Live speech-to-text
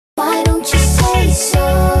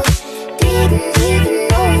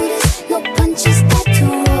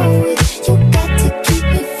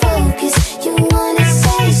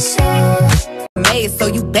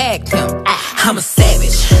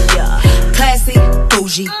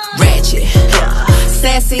bougie, ratchet,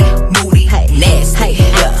 sassy, moody, nasty,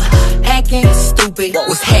 acting stupid.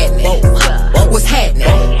 What's happening? What's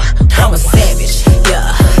happening? I'm a savage,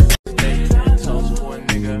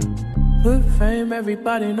 With fame,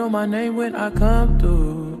 everybody know my name when I come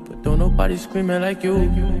through, but don't nobody screaming like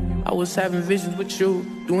you. I was having visions with you,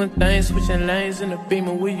 doing things, switching lanes in the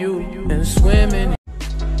Beamer with you, and swimming.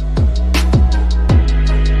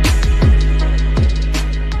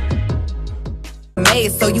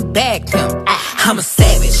 Made so you bagged him. I'm a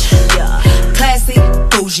savage, classy,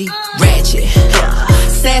 bougie, ratchet,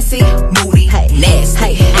 sassy, moody,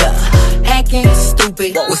 nasty, acting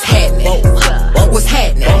stupid. What's happening? What's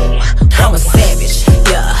happening? I'm a savage,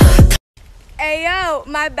 Hey yo,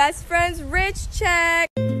 my best friend's rich check.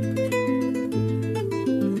 I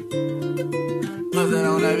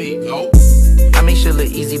make shit look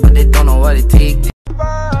easy, but they don't know what it takes.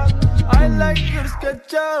 I like your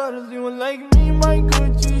Skechers, you like me, my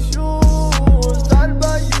Gucci shoes. I'll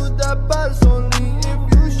buy you that pass only if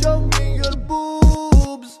you show me your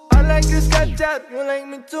boobs. I like your Skechers, you like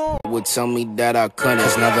me too. Would tell me that I couldn't.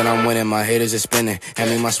 Now that I'm winning, my haters are spinning.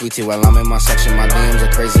 Hand me my sweet tea while I'm in my section. My DMs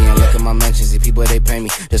are crazy and look at my mentions. The people they pay me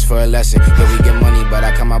just for a lesson. Yeah, we get money, but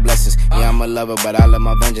I count my blessings. Yeah, I'm a lover, but I love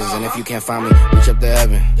my vengeance. And if you can't find me, reach up to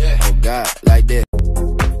heaven. Oh God, like this.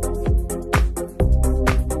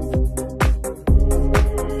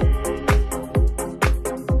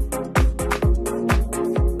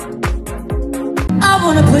 I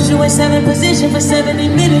wanna put you in 7th position for 70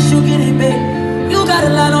 minutes, you get it, babe. You got a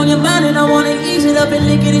lot on your mind and I wanna ease it up and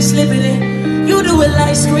lick it and slip it in. You do it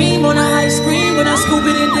like scream on a high screen when I scoop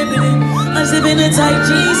it and dip it in. I'm zipping in tight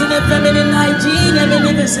jeans and that feminine hygiene,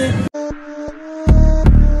 magnificent.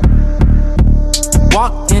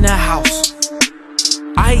 Walked in a house,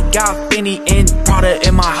 I got Benny and Prada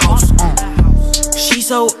in my house. She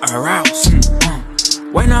so aroused.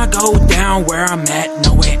 When I go down where I'm at,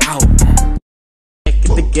 no way out.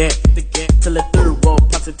 Get the gag, till the third wall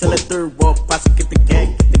pops it, till the third wall pops it, get the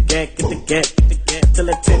gag, get the gag, get the gag, get the gag, till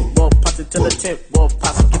the 10th wall pops it, till the 10th wall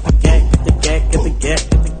pops it, get the gag, get the gag, get the gag,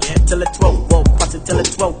 get the gag, till the 12th wall pops it, till the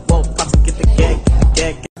 12th wall pops it, get the gag, get the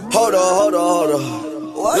gag. Hold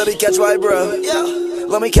on. What? Let me catch my breath. Yeah.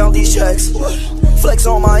 Let me count these checks. What? Flex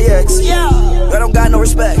on my ex. Yeah. I don't got no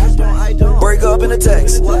respect. I don't. Break up in a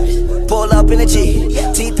text. What? Pull up in a G.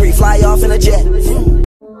 T3 fly off in a jet.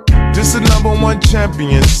 This is #1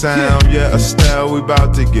 champion sound, yeah, Estelle, we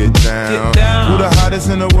about to get down. Who the hottest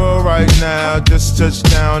in the world right now? Just touched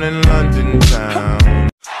down in London town.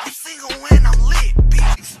 I'm single when I'm lit,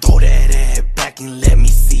 bitch. Throw that ass back and let me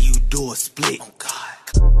see you do a split. Oh God,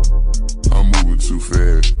 I'm moving too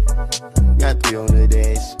fast. Got 3 on the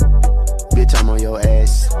dash, bitch, I'm on your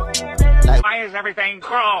ass. Like, why is everything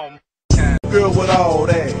chrome? Girl with all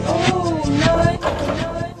that.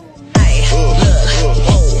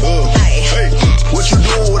 what you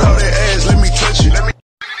doing with all that ass? Let me touch it. Let me.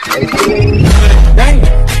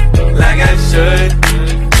 Like I should.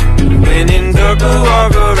 When in dark,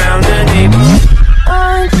 walk around the neighborhood.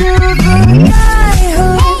 Aren't you the guy who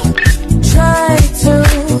tried to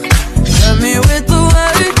hurt me with the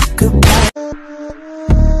word goodbye?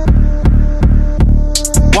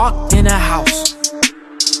 Walked in a house,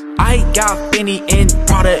 I got Benny and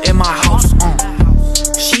Prada in my house.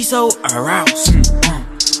 She so aroused.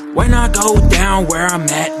 When I go down where I'm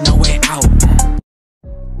at, no way out.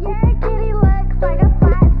 Your kitty looks like a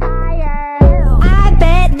flat tire. I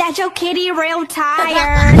bet that your kitty real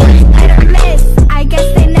tired. Hit or miss, I guess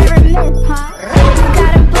they never miss, huh? You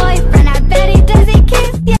got a boyfriend, I bet he doesn't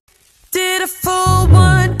kiss you. Did a full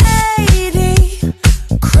 180,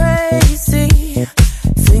 crazy,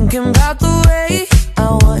 thinking about the way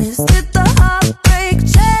I was. Did the heartbreak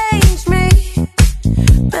change me?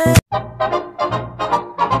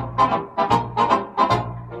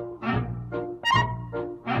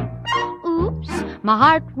 My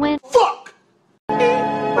heart went Fuck.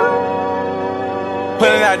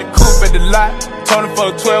 Pulling out the coupe at the lot, Tony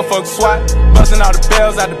for 12 for a swat, busting all the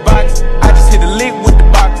bells out the box. I just hit a lick with the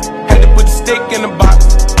box, had to put the stick in the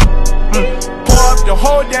box. Pour up the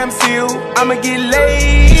whole damn seal, I'ma get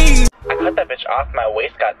laid. I cut that bitch off, my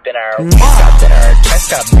waist got thinner. Waist got thinner,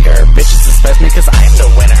 chest got bigger. Bitches suspect me cause I'm the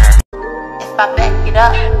winner. If I back it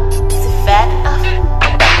up, is it fat enough?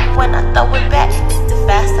 When I throw it back, is it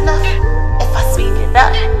fast enough? If I speed it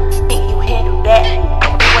up, think you handle that?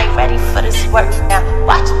 You ain't ready for this work now.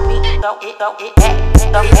 Watch me throw it back.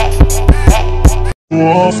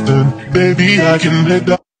 Often, baby, I can make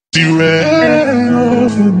that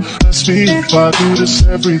often. See if I do this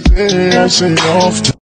every day, I say often.